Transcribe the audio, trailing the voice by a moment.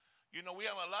You know, we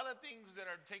have a lot of things that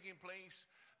are taking place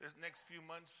this next few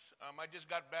months. I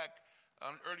just got back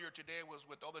earlier today. Was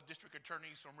with all the district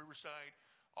attorneys from Riverside,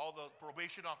 all the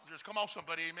probation officers. Come on,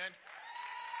 somebody, amen.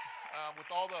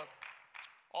 With all the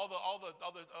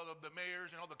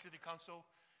mayors and all the city council,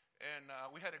 and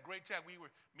we had a great time.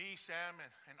 Me, Sam,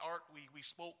 and Art. We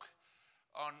spoke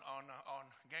on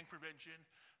gang prevention,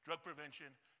 drug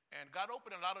prevention, and God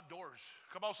opened a lot of doors.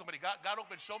 Come on, somebody. God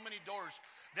opened so many doors.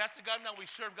 That's the God now we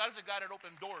serve. God is a God that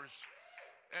opened doors.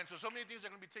 And so many things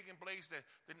are going to be taking place that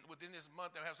within this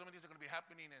month. And have so many things that are going to be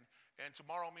happening. And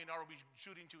tomorrow, me and Art will be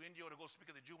shooting to India to go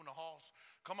speak at the juvenile halls.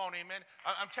 Come on, amen.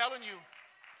 I'm telling you,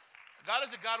 God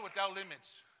is a God without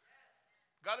limits.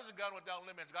 God is a God without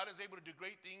limits. God is able to do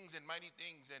great things and mighty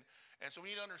things. And so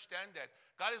we need to understand that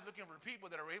God is looking for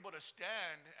people that are able to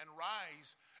stand and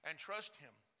rise and trust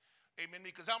him. Amen.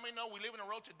 Because how many know we live in a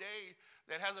world today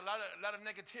that has a lot of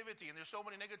negativity, and there's so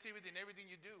many negativity in everything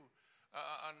you do.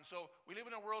 And so we live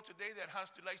in a world today that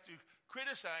likes to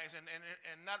criticize and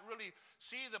not really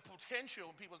see the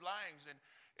potential in people's lives.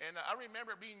 And I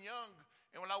remember being young,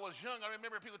 and when I was young, I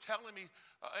remember people telling me,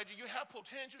 Edgy, you have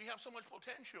potential, you have so much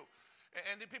potential.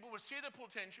 And then people would see the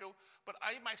potential, but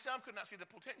I myself could not see the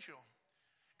potential.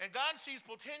 And God sees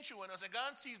potential in us, and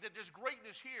God sees that there's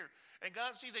greatness here, and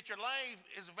God sees that your life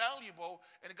is valuable,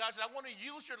 and God says, I want to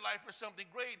use your life for something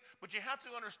great, but you have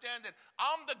to understand that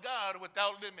I'm the God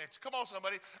without limits. Come on,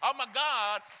 somebody. I'm a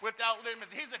God without limits.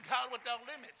 He's a God without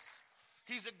limits.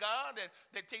 He's a God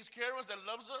that takes care of us, that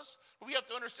loves us, but we have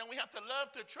to understand we have to love,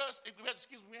 to trust,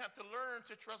 we have to learn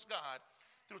to trust God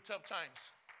through tough times.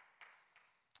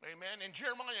 Amen. In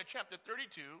Jeremiah chapter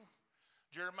 32,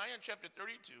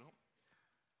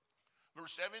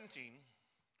 verse 17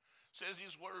 says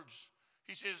these words.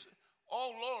 He says,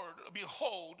 "O Lord,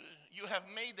 behold, you have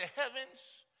made the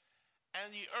heavens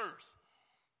and the earth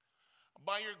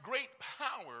by your great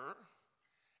power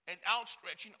and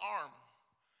outstretching arm.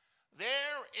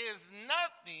 There is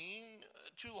nothing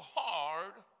too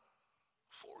hard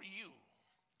for you."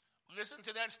 Listen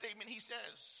to that statement. He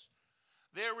says,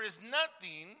 there is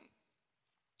nothing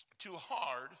too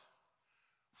hard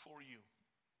for you.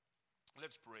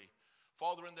 Let's pray.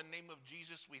 Father, in the name of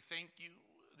Jesus, we thank you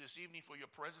this evening for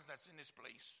your presence that's in this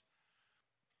place.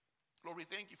 Lord, we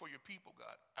thank you for your people,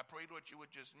 God. I pray, Lord, you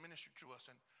would just minister to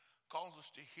us and cause us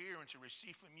to hear and to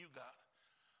receive from you, God.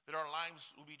 That our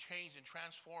lives will be changed and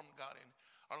transformed, God, and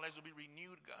our lives will be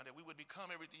renewed, God, that we would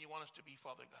become everything you want us to be,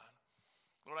 Father God.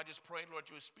 Lord, I just pray, Lord,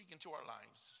 you would speak into our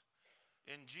lives.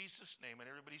 In Jesus' name, and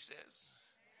everybody says,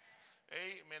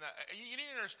 amen. You need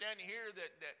to understand here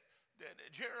that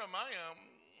Jeremiah,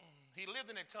 he lived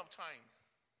in a tough time.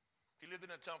 He lived in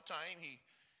a tough time. He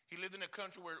lived in a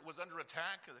country where it was under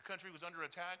attack. The country was under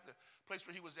attack. The place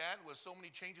where he was at was so many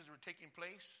changes were taking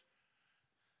place.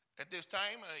 At this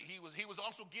time, he was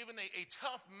also given a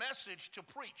tough message to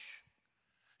preach.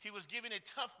 He was given a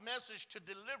tough message to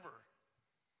deliver.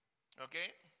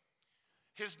 Okay?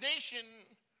 His nation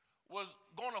was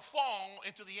going to fall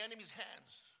into the enemy's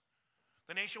hands.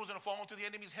 The nation was going to fall into the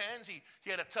enemy's hands. He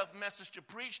had a tough message to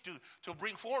preach, to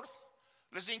bring forth.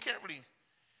 Listen carefully.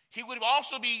 He would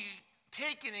also be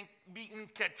taken and be in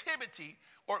captivity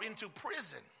or into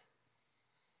prison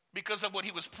because of what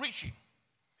he was preaching.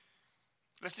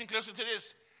 Listen closer to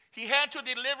this. He had to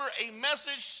deliver a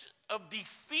message of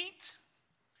defeat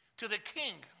to the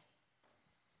king.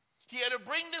 He had to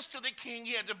bring this to the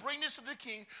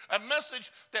king. A message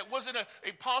that wasn't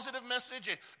a positive message.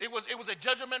 It was a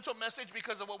judgmental message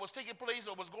because of what was taking place,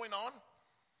 what was going on.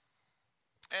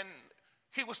 And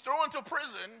he was thrown into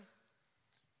prison,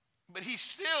 but he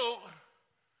still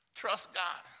trusts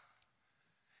God.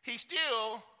 He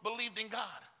still believed in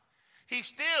God. He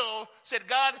still said,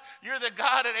 God, you're the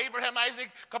God of Abraham, Isaac.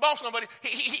 Come on, somebody.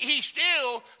 He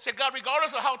still said, God,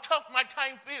 regardless of how tough my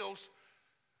time feels,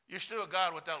 you're still a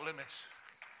God without limits.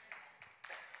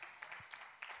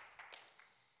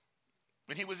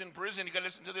 When he was in prison, you got to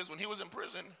listen to this. When he was in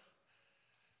prison,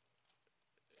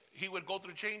 he would go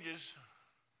through changes,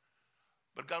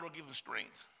 but God would give him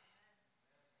strength.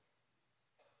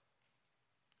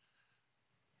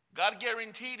 God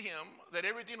guaranteed him that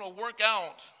everything will work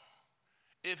out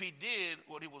if he did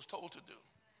what he was told to do.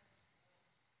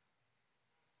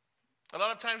 A lot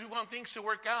of times we want things to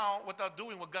work out without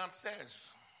doing what God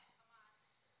says.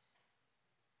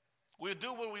 We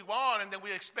do what we want, and then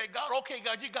we expect God, okay,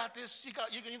 God, you got this.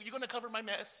 You're going to cover my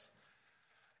mess.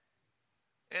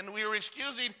 And we are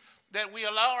excusing that we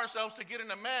allow ourselves to get in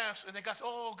a mess, and then God says,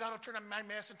 oh, God will turn my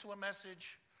mess into a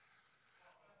message.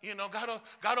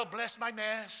 God will bless my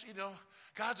mess.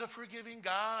 God's a forgiving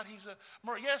God.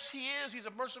 Yes, he is. He's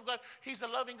a merciful God. He's a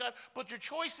loving God. But your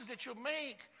choices that you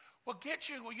make will get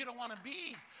you where you don't want to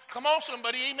be. Come on,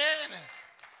 somebody. Amen.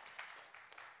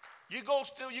 You go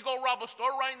rob a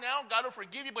store right now, God will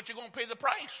forgive you, but you're going to pay the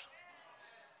price.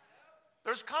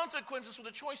 There's consequences for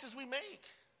the choices we make.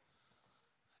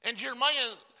 And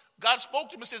Jeremiah, God spoke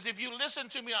to him and says, if you listen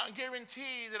to me, I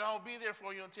guarantee that I'll be there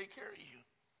for you and take care of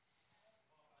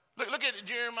you. Look at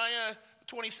Jeremiah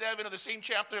 27 of the same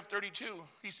chapter of 32.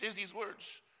 He says these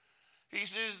words. He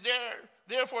says,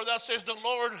 therefore thus says the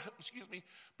Lord,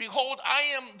 behold, I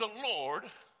am the Lord,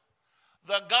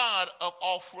 the God of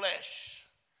all flesh.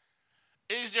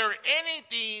 Is there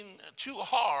anything too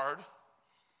hard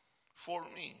for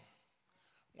me?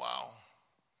 Wow.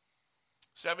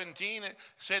 17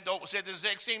 said the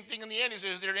exact same thing in the end. He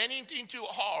says, is there anything too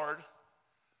hard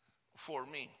for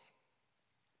me?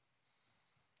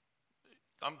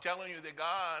 I'm telling you that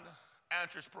God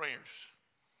answers prayers.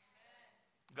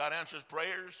 God answers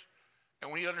prayers.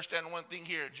 And we need to understand one thing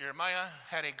here. Jeremiah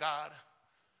had a God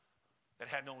that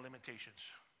had no limitations.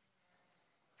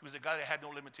 He was a God that had no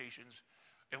limitations.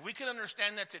 If we can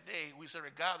understand that today, we serve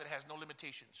a God that has no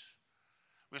limitations.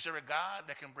 We serve a God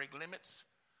that can break limits.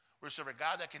 We serve a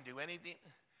God that can do anything.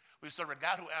 We serve a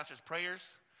God who answers prayers.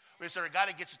 We serve a God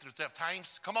that gets us through tough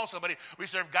times. Come on, somebody. We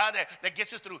serve a God that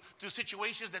gets us through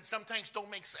situations that sometimes don't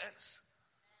make sense.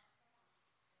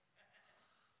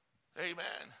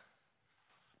 Amen.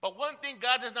 But one thing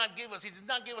God does not give us, he does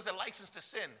not give us a license to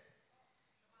sin.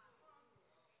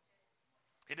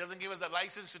 He doesn't give us a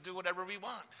license to do whatever we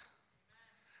want.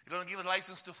 He doesn't give us a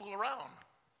license to fool around.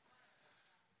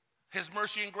 His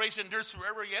mercy and grace endures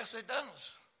forever. Yes, it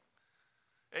does.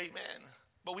 Amen.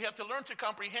 But we have to learn to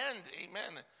comprehend,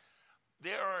 amen,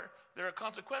 there are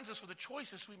consequences for the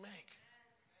choices we make.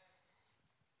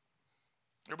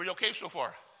 Everybody okay so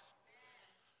far?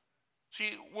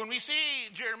 See, when we see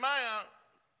Jeremiah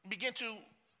begin to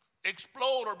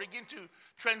explode or begin to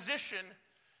transition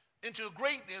into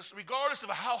greatness, regardless of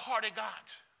how hard it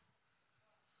got,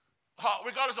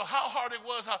 regardless of how hard it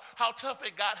was, how tough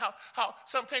it got, how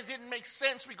sometimes it didn't make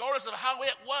sense, regardless of how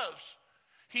it was,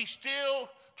 he still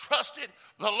trusted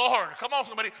the Lord. Come on,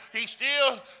 somebody. He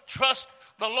still trusts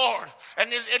the Lord.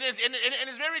 And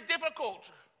it's very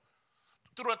difficult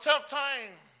through a tough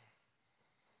time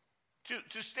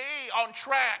to stay on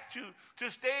track,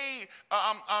 to stay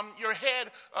your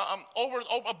head over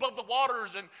above the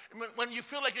waters, and when you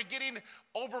feel like you're getting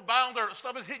overbound or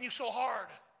stuff is hitting you so hard.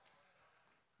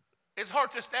 It's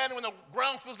hard to stand when the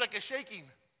ground feels like it's shaking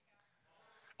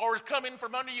or it's coming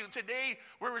from under you. Today,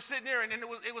 we were sitting there, and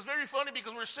it was very funny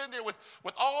because we were sitting there with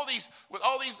all these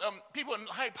people in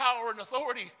high power and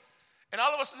authority, and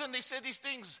all of a sudden they said these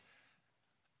things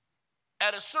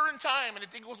at a certain time, and I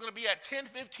think it was going to be at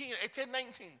 10:15, at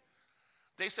 10:19.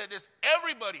 They said this.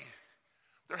 Everybody,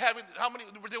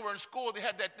 they were in school. They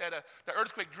had the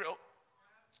earthquake drill.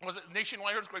 Was it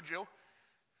nationwide earthquake drill?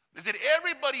 They said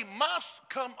everybody must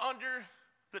come under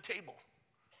the table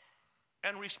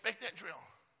and respect that drill.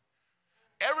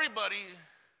 Everybody,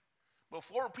 but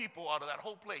 4 people out of that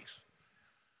whole place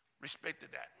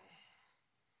respected that.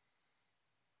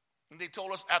 And they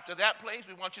told us, after that place,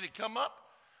 we want you to come up.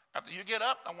 After you get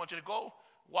up, I want you to go,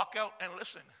 walk out, and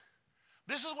listen.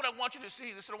 This is what I want you to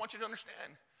see. This is what I want you to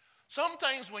understand.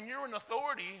 Sometimes when you're in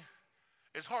authority,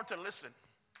 it's hard to listen.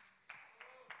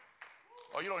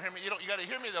 Oh, you don't hear me? You got to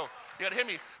hear me, though. You got to hear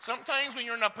me. Sometimes when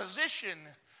you're in a position,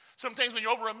 sometimes when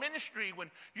you're over a ministry,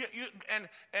 when and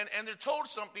they're told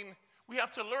something, we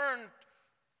have to learn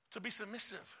to be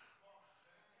submissive.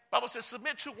 The Bible says,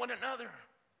 submit to one another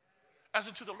as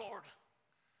unto the Lord.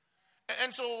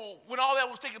 And so when all that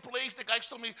was taking place, the guys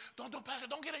told me, don't, Pastor,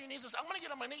 don't get on your knees. I said, I'm going to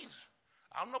get on my knees.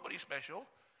 I'm nobody special.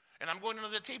 And I'm going under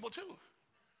the table too.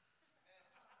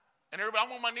 And everybody,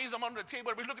 I'm on my knees, I'm under the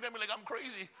table. Everybody's looking at me like I'm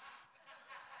crazy.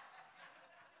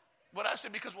 But I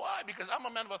said, because why? Because I'm a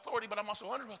man of authority, but I'm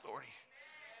also under authority.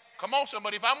 Come on,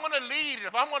 somebody. If I'm going to lead,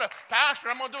 if I'm going to pastor,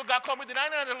 I'm going to do what God called me, then I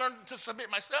need to learn to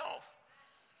submit myself.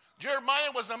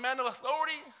 Jeremiah was a man of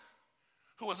authority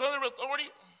who was under authority.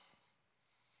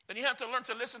 Then you have to learn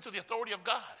to listen to the authority of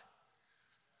God.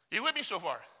 You with me so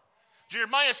far?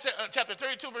 Jeremiah chapter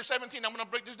 32, verse 17. I'm going to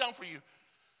break this down for you.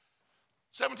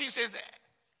 17 says,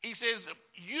 he says,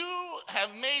 you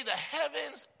have made the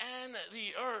heavens and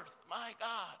the earth. My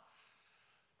God.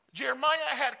 Jeremiah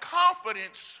had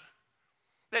confidence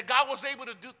that God was able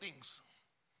to do things.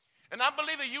 And I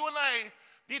believe that you and I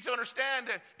need to understand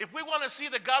that if we want to see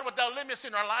the God without limits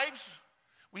in our lives,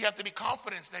 we have to be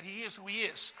confident that he is who he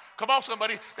is. Come on,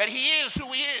 somebody, that he is who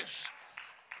he is.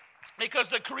 Because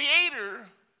the Creator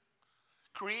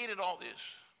created all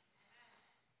this.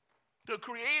 The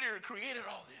Creator created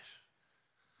all this.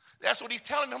 That's what he's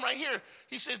telling them right here.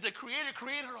 He says the Creator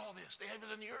created all this, the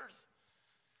heavens and the earth.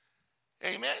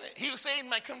 Amen. He was saying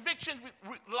my conviction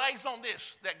lies on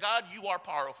this, that God, you are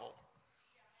powerful.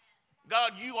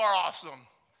 God, you are awesome.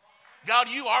 God,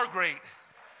 you are great.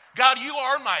 God, you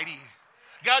are mighty.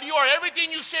 God, you are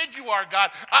everything you said you are,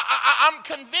 God. I'm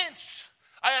convinced.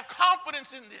 I have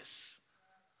confidence in this.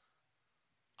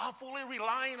 I'm fully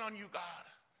relying on you, God.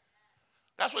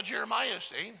 That's what Jeremiah is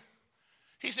saying.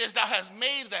 He says, thou hast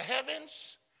made the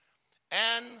heavens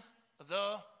and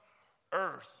the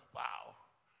earth. Wow.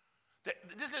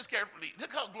 Listen carefully.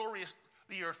 Look how glorious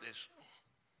the earth is.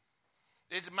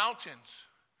 It's mountains.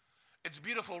 It's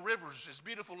beautiful rivers. It's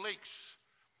beautiful lakes.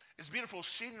 It's beautiful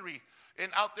scenery.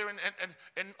 And out there in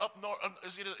up north,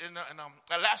 in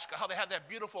Alaska, how they have that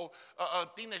beautiful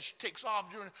thing that takes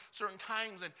off during certain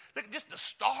times. And look, just the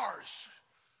stars.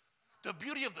 The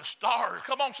beauty of the stars.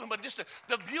 Come on, somebody. Just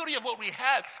the beauty of what we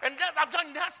have. And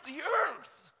that's the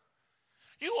earth.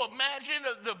 You imagine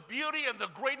the beauty and the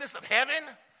greatness of heaven?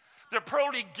 The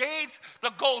pearly gates,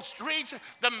 the gold streets,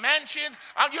 the mansions.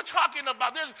 You're talking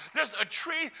about, there's a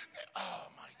tree. Oh,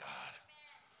 my God.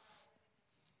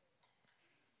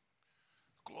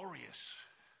 Glorious.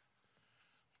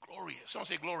 Glorious. Someone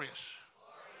say glorious.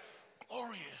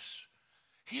 Glorious.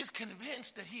 He is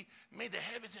convinced that he made the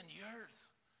heavens and the earth.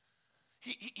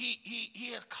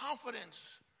 He has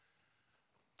confidence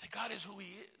that God is who he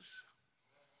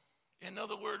is. In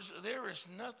other words, there is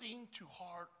nothing too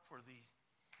hard for thee.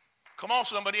 Come on,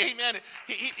 somebody, amen.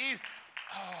 We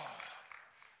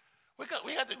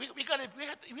have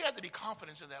to be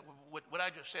confident in that. What I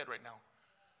just said right now.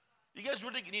 You guys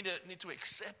really need to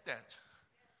accept that.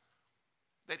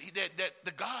 That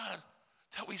the God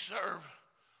that we serve,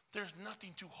 there's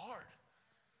nothing too hard.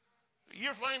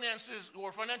 Your finances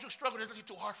or financial struggle, there's nothing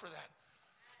too hard for that.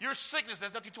 Your sickness,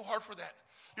 there's nothing too hard for that.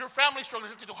 Your family struggle,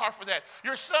 there's nothing too hard for that.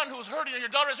 Your son who's hurting or your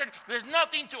daughter is hurting, there's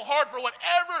nothing too hard for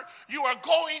whatever you are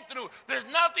going through. There's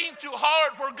nothing too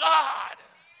hard for God.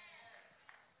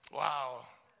 Wow.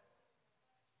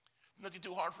 Nothing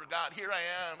too hard for God. Here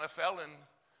I am, a felon,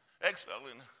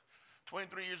 ex-felon,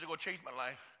 23 years ago, changed my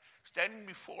life, standing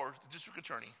before the district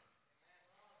attorney.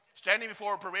 Standing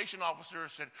before probation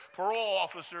officers and parole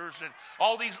officers and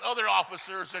all these other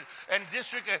officers and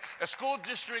district, a school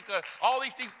district, all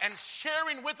these things, and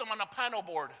sharing with them on a panel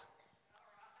board.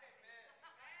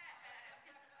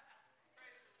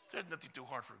 There's nothing too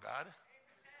hard for God.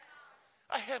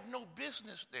 I have no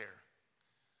business there.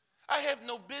 I have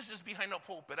no business behind a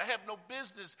pulpit. I have no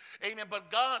business, amen. But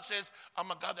God says,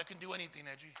 I'm a God that can do anything,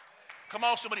 Edgy. Come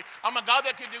on, somebody. I'm a God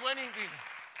that can do anything.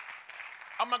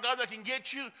 I'm a God that can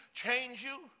get you, change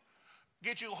you,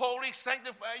 get you holy,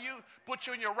 sanctify you, put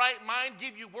you in your right mind,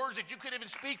 give you words that you couldn't even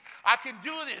speak. I can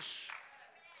do this.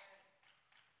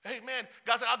 Amen.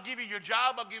 God said, I'll give you your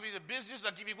job. I'll give you the business.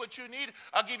 I'll give you what you need.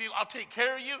 I'll take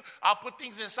care of you. I'll put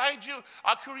things inside you.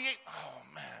 I'll create. Oh,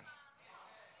 man.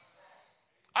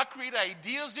 I create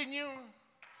ideas in you.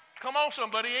 Come on,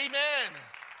 somebody. Amen.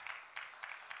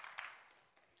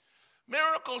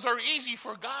 Miracles are easy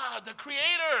for God, the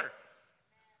Creator.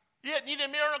 You need a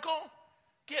miracle?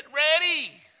 Get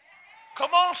ready.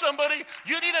 Come on, somebody.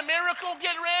 You need a miracle?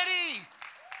 Get ready.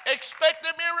 Expect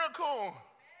a miracle.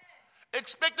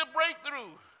 Expect a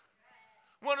breakthrough.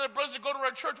 One of the brothers that go to our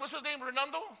church, what's his name?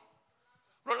 Rolando.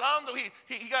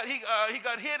 He got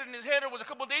hit in his head. It was a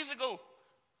couple of days ago.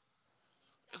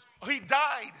 He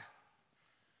died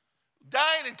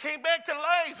and came back to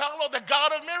life. Hello, the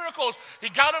God of miracles. He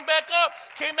got him back up,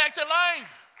 came back to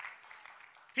life.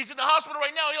 He's in the hospital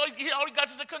right now. All he got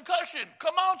is a concussion.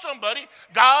 Come on, somebody.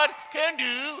 God can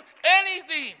do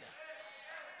anything.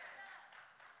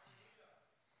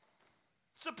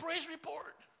 It's a praise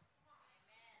report.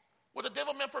 What the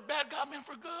devil meant for bad, God meant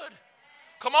for good.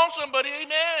 Come on, somebody.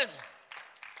 Amen.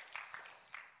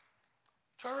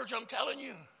 Church, I'm telling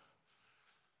you.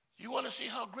 You want to see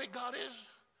how great God is?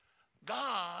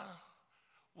 God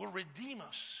will redeem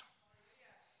us.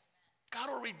 God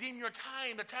will redeem your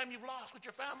time, the time you've lost with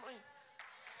your family.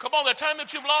 Come on, the time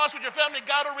that you've lost with your family,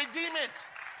 God will redeem it.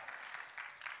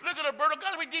 Look at Roberto,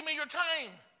 God will redeem your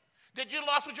time. That you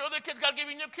lost with your other kids, God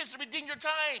giving your kids to redeem your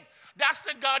time. That's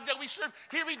the God that we serve.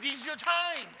 He redeems your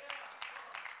time.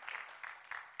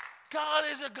 God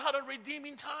is a God of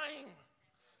redeeming time.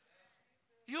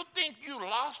 You think you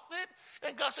lost it?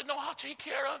 And God said, no, I'll take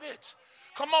care of it.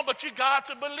 Come on, but you got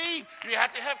to believe. You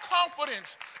have to have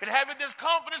confidence. And having this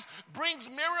confidence brings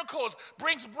miracles,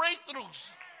 brings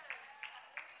breakthroughs.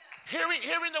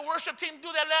 Hearing the worship team do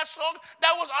that last song,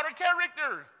 that was out of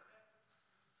character.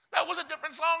 That was a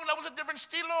different song. That was a different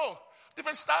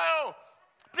style.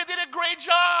 They did a great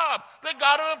job. The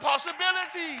God of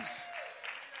impossibilities.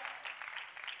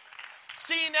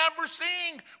 Seeing Amber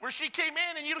sing, where she came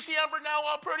in, and you see Amber now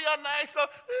all pretty, all nice.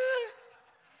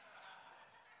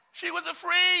 She was a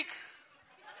freak.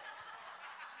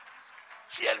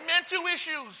 She had mental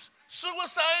issues,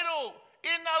 suicidal, in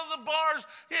and out of the bars.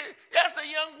 That's a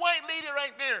young white lady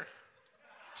right there.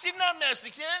 She's not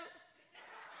Mexican.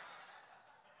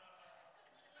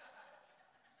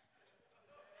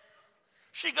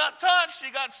 She got touched, she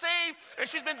got saved, and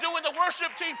she's been doing the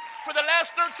worship team for the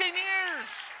last 13 years.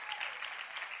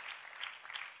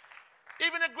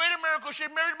 Even a greater miracle, she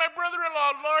married my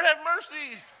brother-in-law. Lord have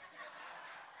mercy.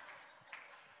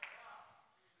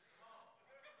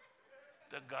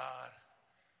 The God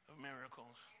of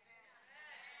miracles.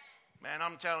 Man,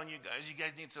 I'm telling you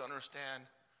guys need to understand.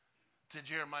 To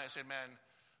Jeremiah said, man,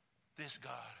 this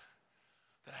God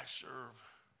that I serve,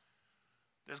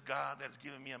 this God that's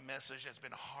given me a message that's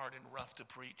been hard and rough to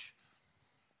preach,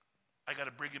 I got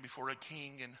to bring it before a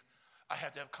king, and I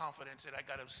have to have confidence that I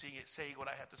got to say what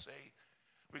I have to say,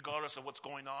 regardless of what's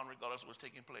going on, regardless of what's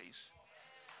taking place.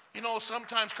 You know,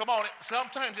 sometimes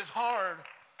it's hard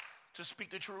to speak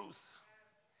the truth.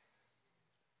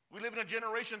 We live in a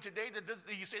generation today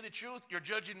that you say the truth, you're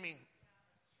judging me.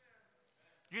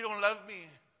 You don't love me.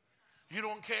 You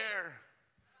don't care.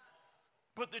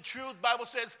 But the truth, Bible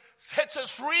says, sets us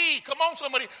free. Come on,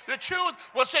 somebody. The truth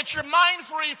will set your mind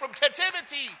free from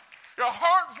captivity, your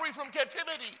heart free from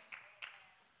captivity.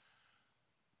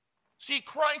 See,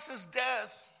 Christ's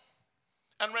death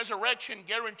and resurrection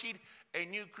guaranteed a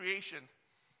new creation.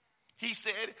 He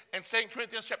said in 2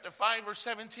 Corinthians chapter 5, verse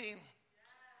 17,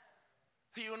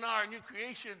 that you and I are new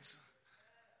creations.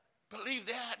 Believe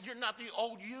that. You're not the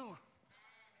old you.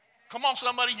 Come on,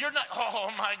 somebody. You're not, oh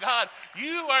my God.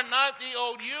 You are not the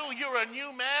old you. You're a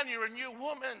new man. You're a new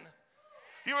woman.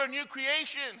 You're a new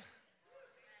creation.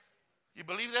 You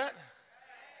believe that?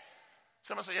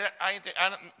 Somebody say,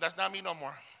 yeah, that's not me no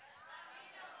more.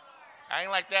 I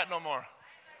ain't like that no more.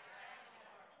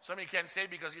 Some of you can't say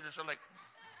it because you're just sort of like,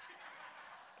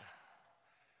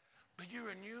 but you're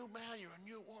a new man. You're a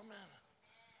new woman.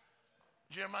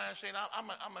 Jeremiah is saying,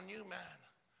 I'm a new man.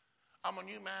 I'm a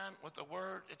new man with the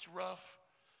word. It's rough,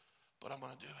 but I'm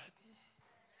going to do it.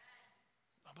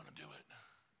 I'm going to do it.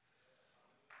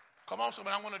 Come on,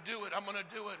 somebody. I'm going to do it. I'm going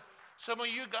to do it. Some of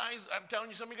you guys, I'm telling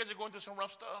you, some of you guys are going through some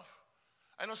rough stuff.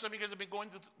 I know some of you guys have been going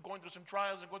through some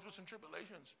trials and going through some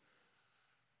tribulations.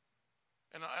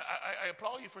 And I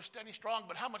applaud you for standing strong,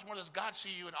 but how much more does God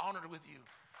see you and honor with you?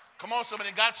 Come on, somebody.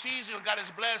 God sees you and God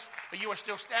is blessed, but you are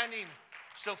still standing,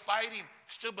 still fighting,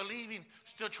 still believing,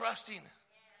 still trusting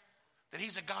that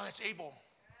he's a God that's able.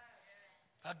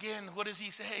 Again, what does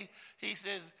he say? He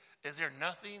says, is there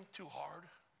nothing too hard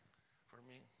for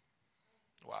me?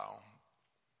 Wow.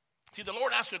 See, the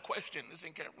Lord asked a question.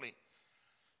 Listen carefully.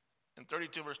 In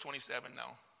 32 verse 27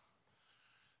 now.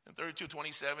 In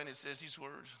 32:27 it says these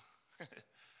words.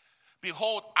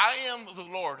 Behold, I am the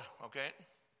Lord, okay?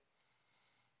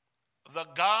 The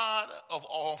God of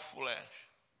all flesh.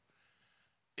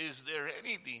 Is there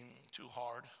anything too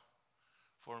hard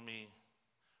for me?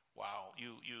 Wow,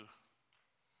 you.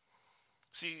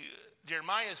 See,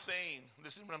 Jeremiah is saying,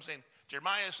 listen to what I'm saying.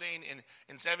 Jeremiah is saying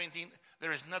in 17,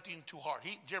 there is nothing too hard.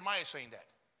 Jeremiah is saying that.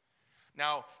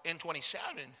 Now, in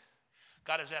 27,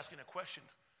 God is asking a question.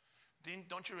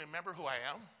 Don't you remember who I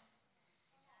am?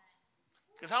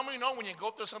 Because how many know when you go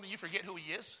through something, you forget who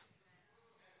he is?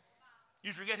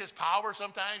 You forget his power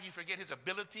sometimes. You forget his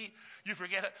ability. You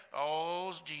forget,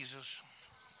 oh, Jesus.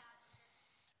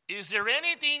 Is there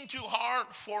anything too hard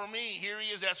for me? Here he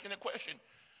is asking a question.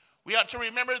 We ought to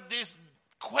remember this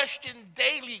question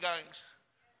daily, guys.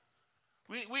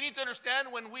 We need to understand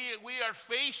when we are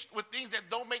faced with things that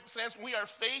don't make sense, when we are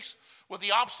faced with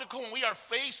the obstacle, when we are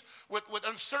faced with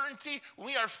uncertainty, when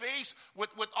we are faced with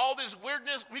all this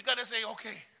weirdness, we've got to say,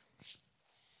 okay,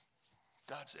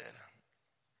 God said,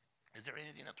 is there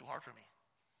anything that's too hard for me?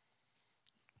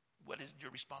 What is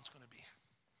your response going to be?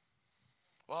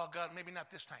 Well, God, maybe not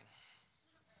this time.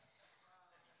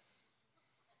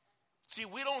 See,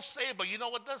 we don't say it, but you know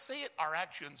what does say it? Our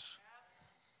actions,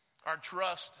 our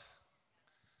trust,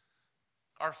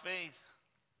 our faith.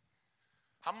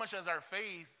 How much has our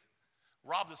faith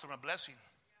robbed us from a blessing?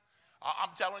 I'm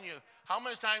telling you, how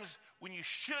many times when you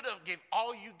should have gave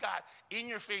all you got in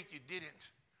your faith, you didn't,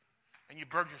 and you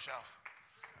burned yourself.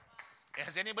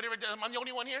 Has anybody ever done? Am I the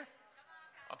only one here?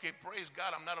 Okay, praise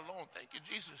God, I'm not alone. Thank you,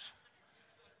 Jesus.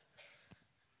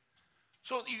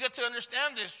 So you got to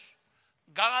understand this.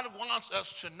 God wants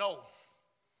us to know.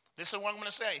 This is what I'm going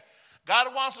to say.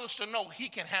 God wants us to know he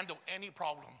can handle any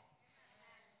problem.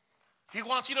 He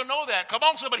wants you to know that. Come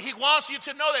on, somebody. He wants you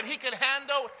to know that he can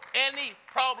handle any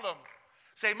problem.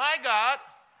 Say, my God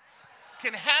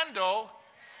can handle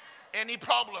any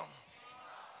problem.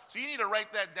 So you need to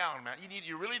write that down, man.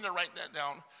 You really need to write that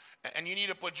down. And you need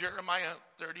to put Jeremiah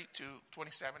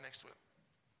 32:27 next to it.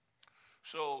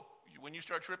 So when you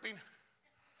start tripping,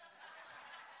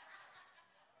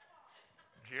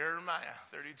 Jeremiah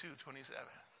 32:27.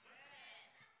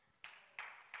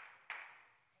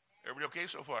 Everybody okay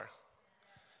so far?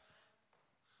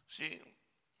 See,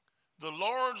 the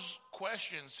Lord's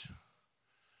questions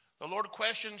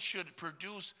should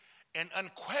produce an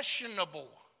unquestionable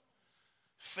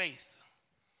faith.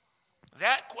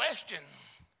 That question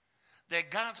that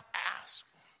God's asked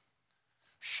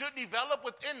should develop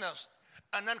within us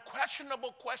an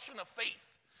unquestionable question of faith.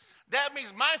 That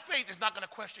means my faith is not going to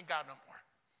question God no more.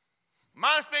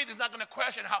 My faith is not going to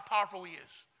question how powerful he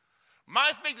is.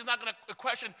 My faith is not going to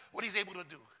question what he's able to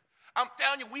do. I'm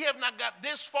telling you, we have not got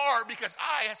this far because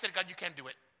I said, God, you can't do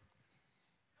it.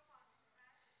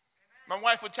 My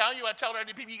wife would tell you, I tell her,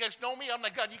 people, you guys know me? I'm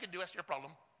like, God, you can do it. That's your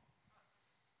problem.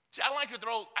 See, I like to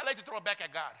throw it back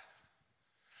at God.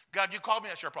 God, you called me,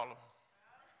 that's your problem.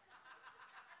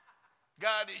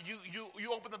 God,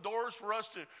 you open the doors for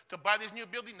us to buy this new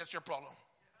building, that's your problem.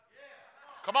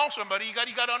 Come on, somebody, you got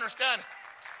to understand.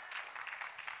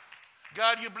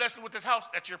 God, you blessed me with this house,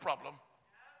 that's your problem.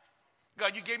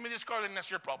 God, you gave me this car, then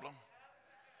that's your problem.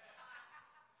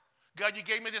 God, you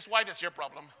gave me this wife, that's your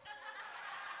problem.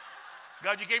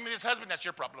 God, you gave me this husband, that's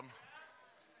your problem.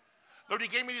 Lord, you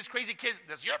gave me these crazy kids,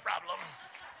 that's your problem.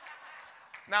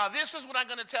 Now, this is what I'm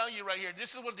going to tell you right here.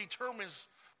 This is what determines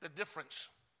the difference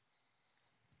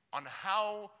on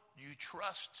how you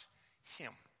trust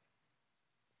him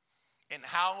and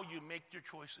how you make your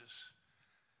choices.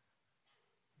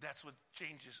 That's what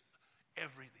changes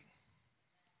everything.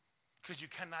 Because you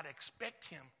cannot expect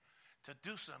him to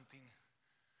do something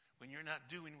when you're not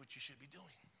doing what you should be doing.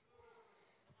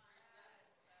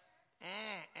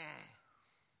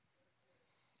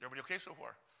 Everybody okay so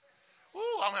far?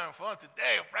 Ooh, I'm having fun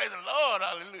today. Praise the Lord.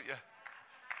 Hallelujah.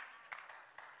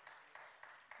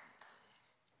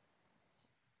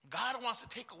 God wants to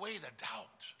take away the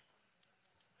doubt.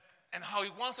 And how he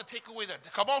wants to take away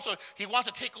he wants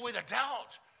to take away the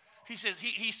doubt. He says,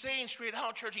 he's saying straight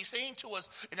out, church, he's saying to us,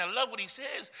 and I love what he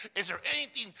says, is there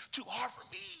anything too hard for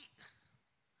me?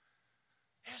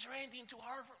 Is there anything too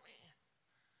hard for me?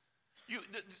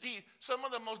 Some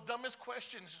of the most dumbest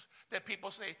questions that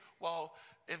people say, well,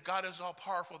 if God is all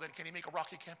powerful, then can he make a rock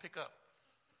he can't pick up?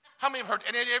 How many have heard,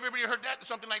 and everybody heard that,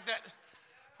 something like that?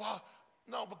 Well,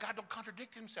 no, but God don't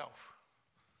contradict himself.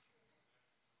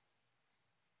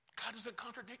 God doesn't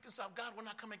contradict himself. God will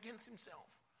not come against himself.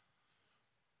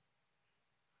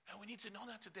 And we need to know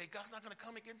that today. God's not going to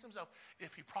come against himself.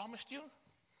 If he promised you,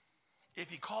 if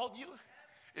he called you,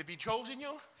 if he chosen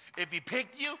you, if he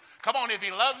picked you, come on, if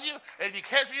he loves you, if he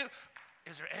cares for you,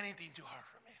 is there anything too hard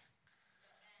for me?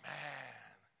 Man,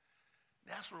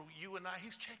 that's where you and I,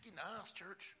 he's checking us,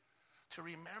 church, to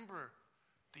remember,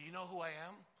 do you know who I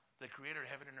am? The creator of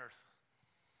heaven and earth.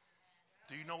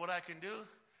 Do you know what I can do?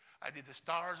 I did the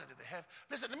stars, I did the heaven.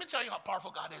 Listen, let me tell you how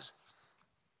powerful God is.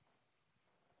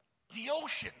 The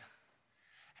ocean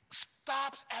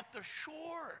stops at the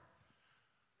shore.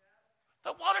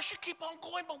 The water should keep on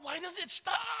going, but why does it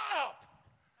stop?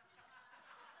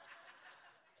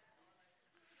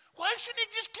 Why shouldn't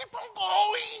it just keep on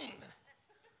going?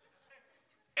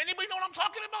 Anybody know what I'm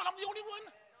talking about? I'm the only one.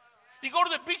 You go to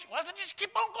the beach, why does it just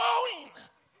keep on going?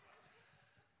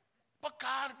 But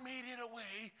God made it a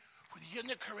way with the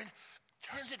undercurrent,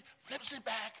 turns it, flips it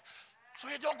back, so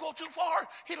it don't go too far.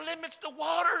 He limits the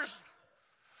waters.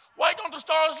 Why don't the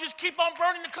stars just keep on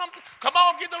burning to come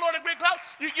on, give the Lord a great cloud.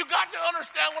 You got to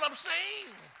understand what I'm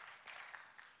saying.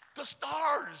 The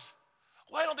stars.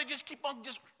 Why don't they just keep on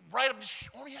just right up, just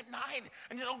only at 9?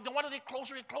 And why are they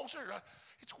closer and closer?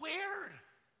 It's weird.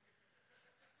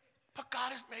 But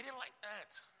God has made it like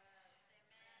that.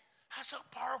 That's how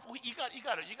powerful. You got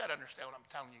to understand what I'm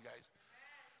telling you guys.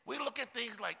 We look at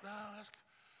things like,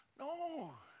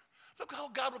 no. Look how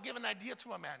God will give an idea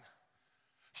to a man.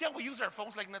 See how we use our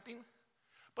phones like nothing?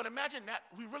 But imagine that.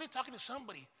 We're really talking to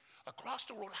somebody across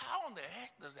the road. How in the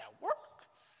heck does that work?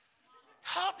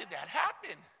 How did that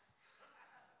happen?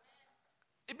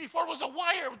 Before it was a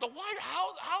wire. The wire, how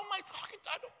am I talking?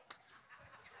 I don't.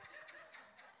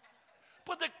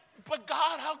 But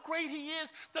God, how great he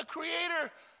is. The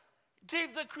creator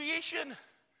gave the creation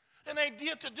an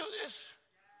idea to do this.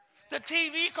 The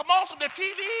TV, come on, the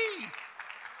TV.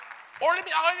 Or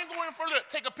I'll even go in further.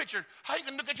 Take a picture. How you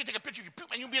can look at you, take a picture, you poop,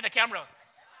 and you'll be in the camera.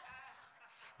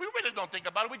 We really don't think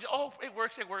about it. We just, it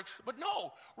works. But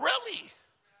no, really.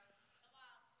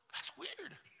 That's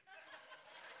weird.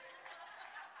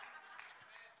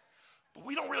 But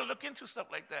we don't really look into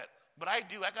stuff like that. But I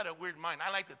do. I got a weird mind.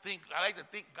 I like to think,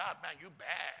 God, man, you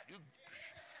bad.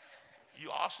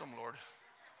 You awesome, Lord.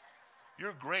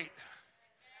 You're great.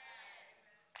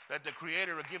 That the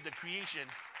Creator will give the creation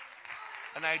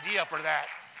an idea for that.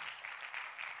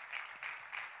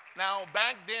 Now,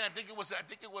 back then, I think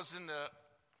it was in the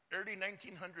early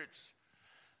 1900s.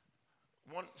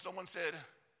 Someone said,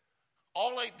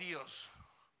 all ideas,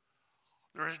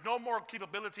 there is no more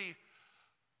capability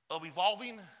of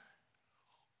evolving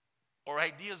or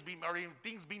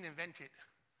things being invented.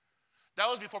 That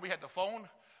was before we had the phone,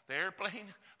 the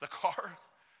airplane, the car.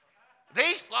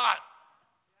 They thought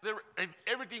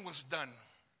everything was done.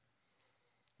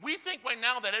 We think right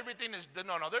now that everything is done.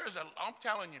 No, I'm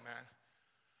telling you, man.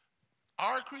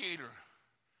 Our Creator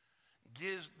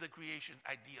gives the creation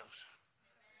ideas.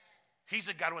 He's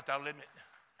a God without limit.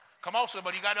 Come on,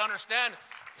 somebody, you got to understand.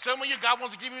 Some of you, God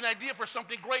wants to give you an idea for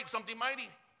something great, something mighty.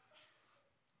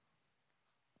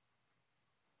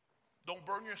 Don't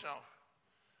burn yourself.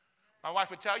 My wife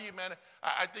would tell you, man,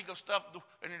 I think of stuff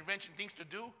and invention, things to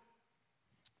do.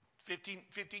 15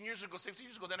 years ago, 16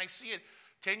 years ago, then I see it.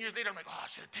 10 years later, I'm like, I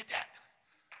should have did that.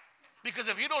 Because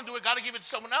if you don't do it, got to give it to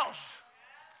someone else.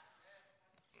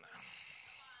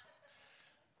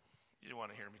 You don't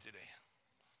want to hear me today.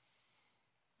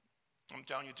 I'm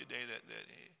telling you today that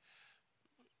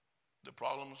the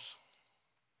problems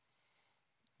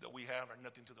that we have are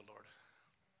nothing to the Lord.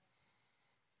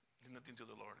 Nothing to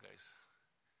the Lord, guys.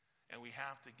 And we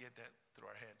have to get that through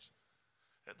our heads.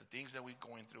 That the things that we're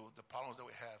going through, the problems that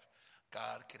we have,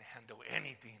 God can handle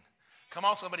anything. Come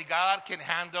on, somebody. God can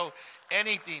handle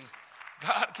anything.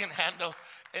 God can handle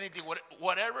anything.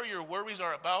 Whatever your worries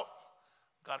are about,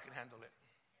 God can handle it.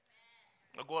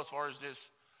 I'll go as far as this.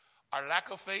 Our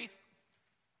lack of faith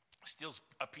steals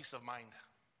a peace of mind.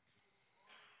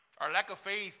 Our lack of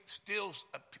faith steals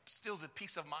a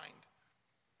peace of mind.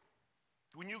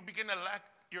 When you begin to lack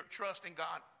your trust in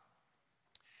God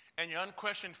and your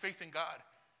unquestioned faith in God,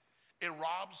 it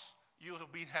robs you of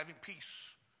having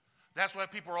peace. That's why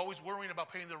people are always worrying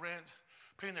about paying their rent,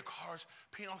 paying their cars,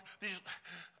 paying all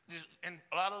and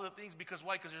a lot of other things. Because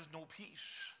why? Because there's no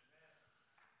peace.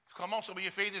 Come on, somebody,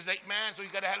 your faith is like, man, so you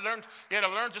got to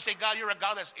learn to say, God, you're a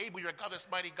God that's able, you're a God that's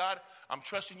mighty. God, I'm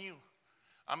trusting you.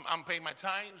 I'm paying my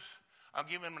tithes. I'm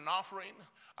giving an offering.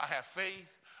 I have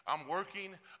faith. I'm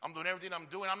working. I'm doing everything I'm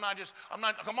doing. I'm not,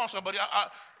 come on, somebody.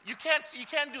 You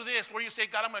can't do this where you say,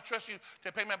 God, I'm going to trust you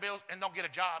to pay my bills and don't get a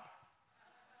job.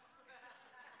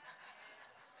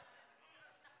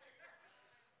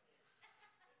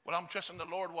 Well, I'm trusting the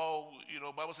Lord. Well,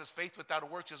 Bible says faith without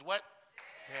works is what?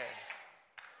 Dead.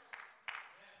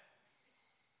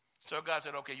 So God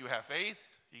said, okay, you have faith.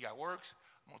 You got works.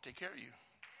 I'm going to take care of you.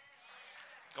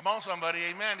 Come on, somebody,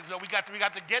 amen. So we got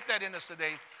to get that in us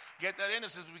today. Get that in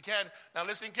us as we can. Now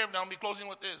listen carefully. Now I'll be closing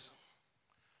with this.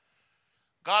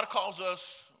 God calls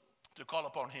us to call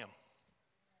upon Him.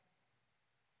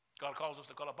 God calls us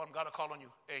to call upon Him. God will call on you.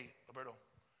 Hey, Roberto,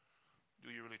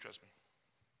 do you really trust me?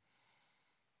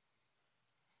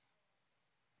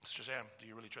 Sister Sam, do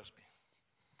you really trust me?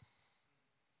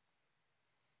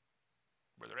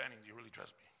 Brother Anning, do you really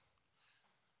trust me?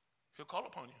 He'll call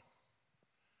upon you.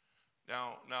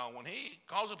 Now, when He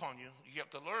calls upon you, you have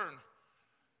to learn.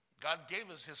 God gave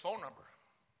us His phone number.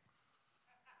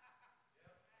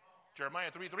 Jeremiah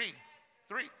 3:3.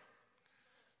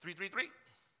 333.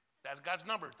 That's God's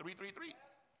number, 333.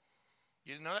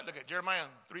 You didn't know that? Look at Jeremiah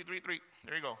 3:3.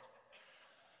 There you go.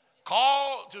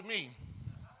 Call to me,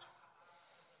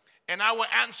 and I will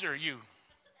answer you,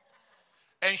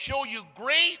 and show you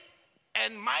great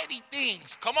and mighty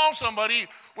things. Come on, somebody,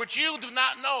 which you do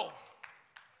not know.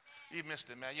 You missed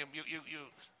it, man.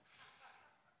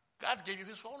 God gave you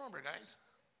His phone number, guys.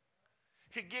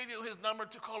 He gave you His number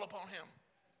to call upon Him.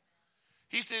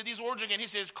 He said these words again. He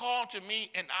says, call to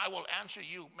me and I will answer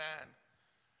you. Man,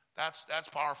 that's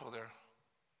powerful there.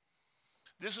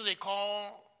 This is a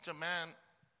call to man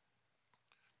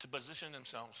to position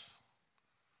themselves,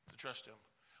 to trust Him.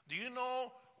 Do you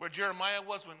know where Jeremiah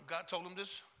was when God told him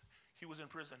this? He was in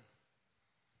prison.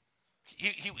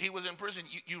 He was in prison.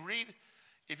 You read.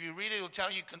 If you read it, it'll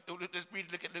tell you. Let's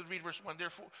read verse 1.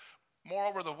 Therefore,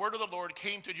 moreover, the word of the Lord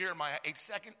came to Jeremiah a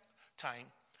second time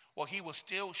while he was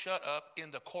still shut up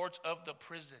in the courts of the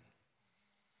prison.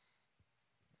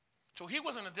 So he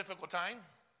was in a difficult time,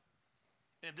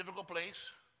 in a difficult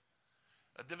place,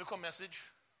 a difficult message.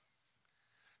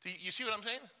 Do you see what I'm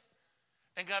saying?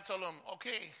 And God told him,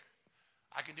 okay,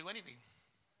 I can do anything.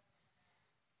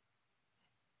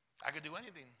 I can do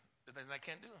anything that I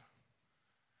can't do.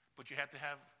 But you have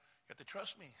to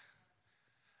trust me.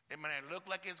 It might not look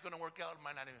like it's going to work out. It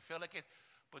might not even feel like it.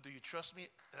 But do you trust me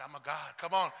that I'm a God?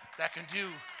 Come on, that can do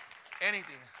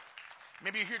anything.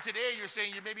 Maybe you're here today, you're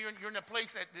saying maybe you're in a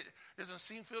place that doesn't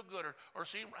feel good or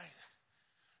seem right.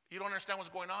 You don't understand what's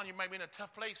going on. You might be in a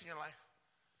tough place in your life.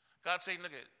 God's saying,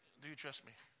 look, do you trust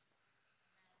me?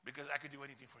 Because I could do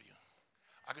anything for you.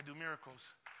 I could do miracles.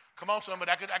 Come on,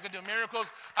 somebody. I could do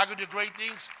miracles. I could do great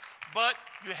things. But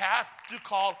you have to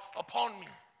call upon me.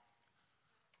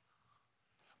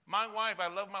 My wife, I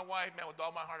love my wife, man, with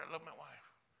all my heart. I love my wife.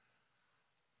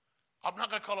 I'm not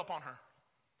going to call upon her.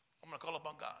 I'm going to call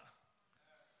upon God.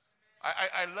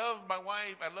 I love my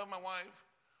wife. I love my wife.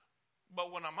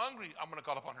 But when I'm hungry, I'm going to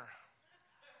call upon her.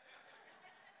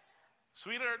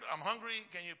 Sweetheart, I'm hungry.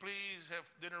 Can you please have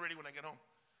dinner ready when I get home?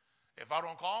 If I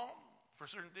don't call for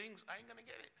certain things, I ain't going to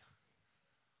get it.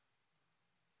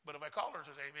 But if I call her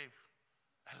and say, hey, babe,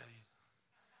 I love you.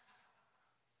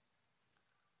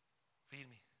 Feed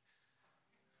me.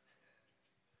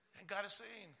 And God is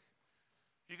saying,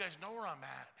 you guys know where I'm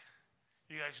at.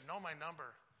 You guys know my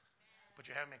number. But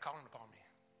you haven't been calling upon me.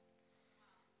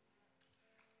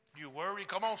 You worry.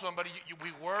 Come on, somebody.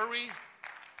 We worry.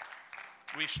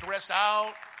 We stress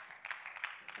out.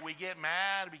 We get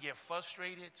mad. We get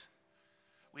frustrated.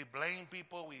 We blame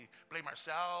people. We blame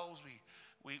ourselves.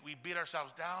 We beat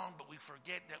ourselves down. But we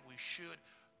forget that we should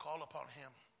call upon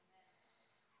him.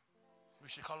 We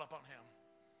should call upon him.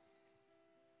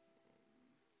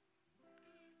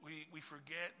 We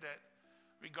forget that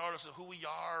regardless of who we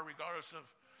are, regardless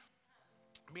of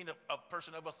being a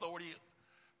person of authority,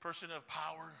 person of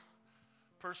power,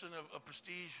 person of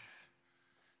prestige,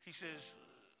 he says,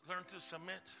 learn to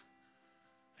submit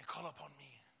and call upon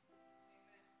me.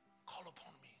 Call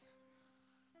upon me.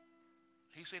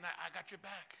 He's saying, I got your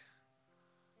back.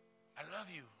 I love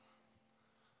you.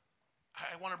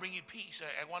 I want to bring you peace.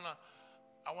 I want to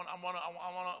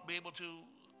be able to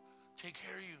take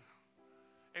care of you,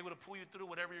 able to pull you through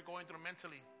whatever you're going through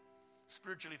mentally,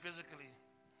 spiritually, physically.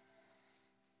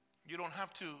 You don't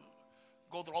have to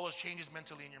go through all those changes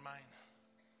mentally in your mind.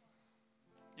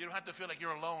 You don't have to feel like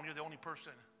you're alone. You're the only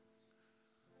person.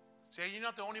 See, you're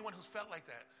not the only one who's felt like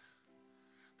that.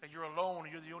 That you're alone, or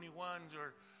you're the only one,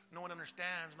 or no one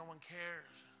understands, no one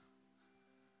cares.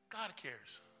 God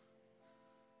cares.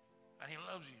 And he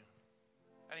loves you.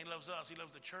 And he loves us. He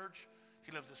loves the church.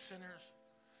 He loves the sinners.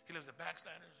 He loves the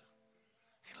backsliders.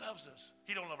 He loves us.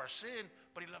 He don't love our sin,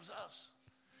 but he loves us.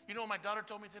 You know what my daughter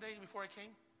told me today before I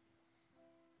came?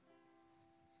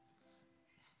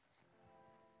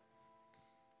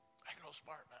 I get all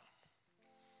smart now.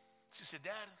 She said,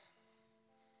 Dad,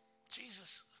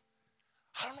 Jesus,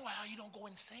 I don't know how you don't go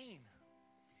insane.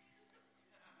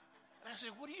 And I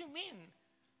said, what do you mean?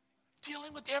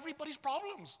 Dealing with everybody's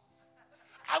problems.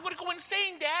 I would go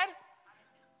insane, Dad.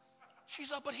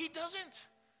 She's up, but he doesn't.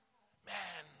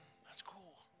 Man, that's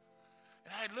cool.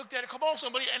 And I looked at her, come on,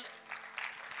 somebody.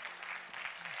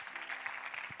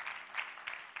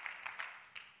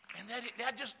 And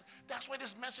that's why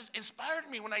this message inspired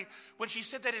me. When she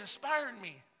said that, it inspired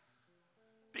me.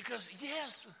 Because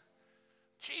yes,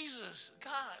 Jesus,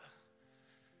 God,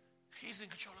 he's in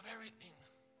control of everything.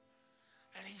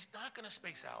 And he's not going to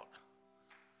space out.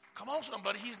 Come on,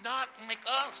 somebody. He's not like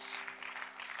us.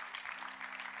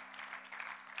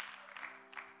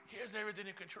 He has everything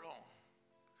in control.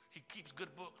 He keeps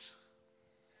good books.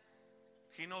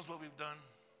 He knows what we've done.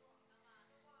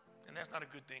 And that's not a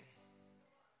good thing.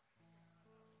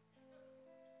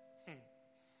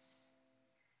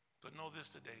 But know this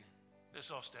today.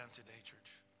 Let's all stand today,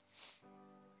 church.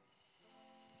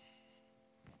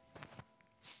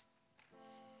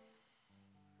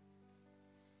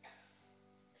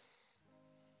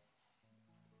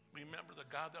 Remember, the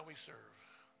God that we serve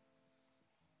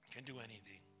can do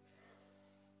anything.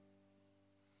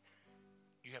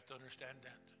 You have to understand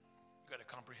that. You got to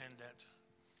comprehend that.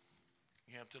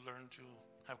 You have to learn to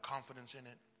have confidence in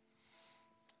it.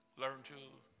 Learn to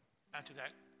answer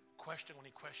that question when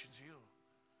he questions you.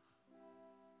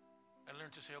 And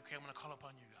learn to say, okay, I'm going to call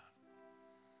upon you, God.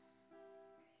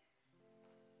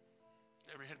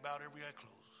 Every head bowed, every eye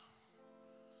closed.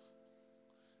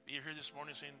 You're here this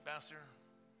morning saying, Pastor,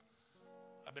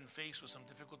 I've been faced with some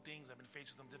difficult things. I've been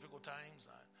faced with some difficult times.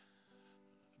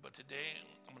 But today,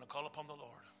 I'm going to call upon the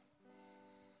Lord.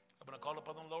 I'm going to call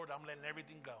upon the Lord. I'm letting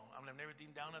everything go. I'm letting everything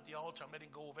down at the altar. I'm letting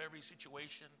go of every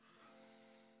situation.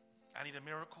 I need a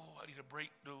miracle. I need a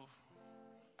breakthrough.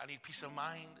 I need peace of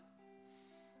mind.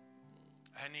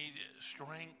 I need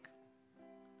strength,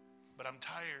 but I'm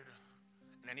tired,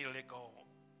 and I need to let go.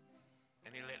 I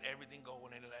need to let everything go,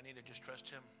 and I need to just trust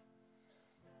him.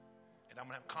 And I'm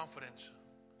going to have confidence,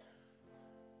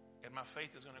 and my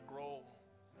faith is going to grow.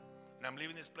 And I'm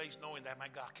leaving this place knowing that my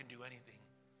God can do anything.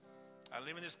 I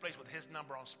live in this place with his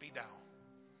number on speed dial,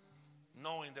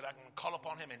 knowing that I can call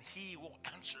upon him and he will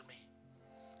answer me.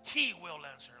 He will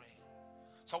answer me.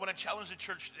 So I want to challenge the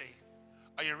church today.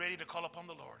 Are you ready to call upon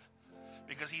the Lord?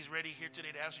 Because he's ready here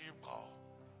today to answer your call.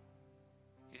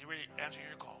 He's ready to answer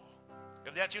your call.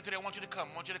 If that's you today, I want you to come.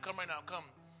 I want you to come right now. Come.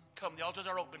 Come. The altars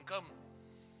are open. Come.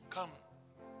 Come.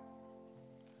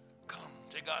 Come.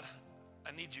 Say, God,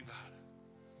 I need you, God.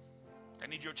 I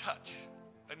need your touch.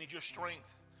 I need your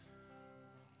strength.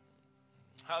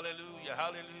 Hallelujah,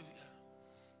 hallelujah,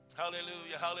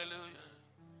 hallelujah, hallelujah,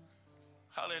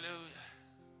 hallelujah.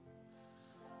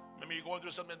 Maybe you're going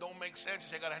through something that don't make sense. You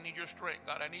say, God, I need your strength.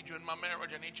 God, I need you in my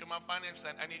marriage. I need you in my finances.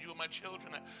 I need you in my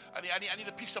children. I need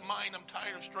a peace of mind. I'm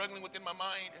tired of struggling within my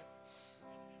mind.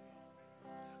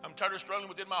 I'm tired of struggling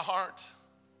within my heart.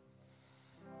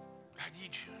 I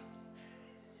need you.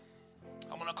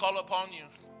 I'm going to call upon you.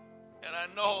 And I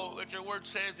know that your word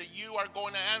says that you are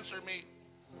going to answer me.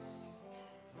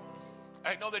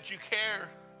 I know that you care.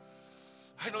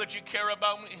 I know that you care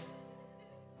about me.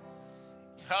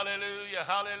 Hallelujah,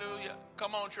 hallelujah.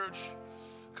 Come on, church.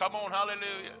 Come on,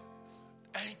 hallelujah.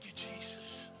 Thank you,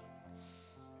 Jesus.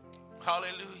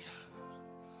 Hallelujah.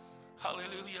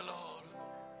 Hallelujah, Lord.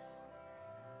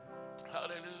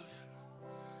 Hallelujah.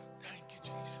 Thank you,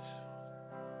 Jesus.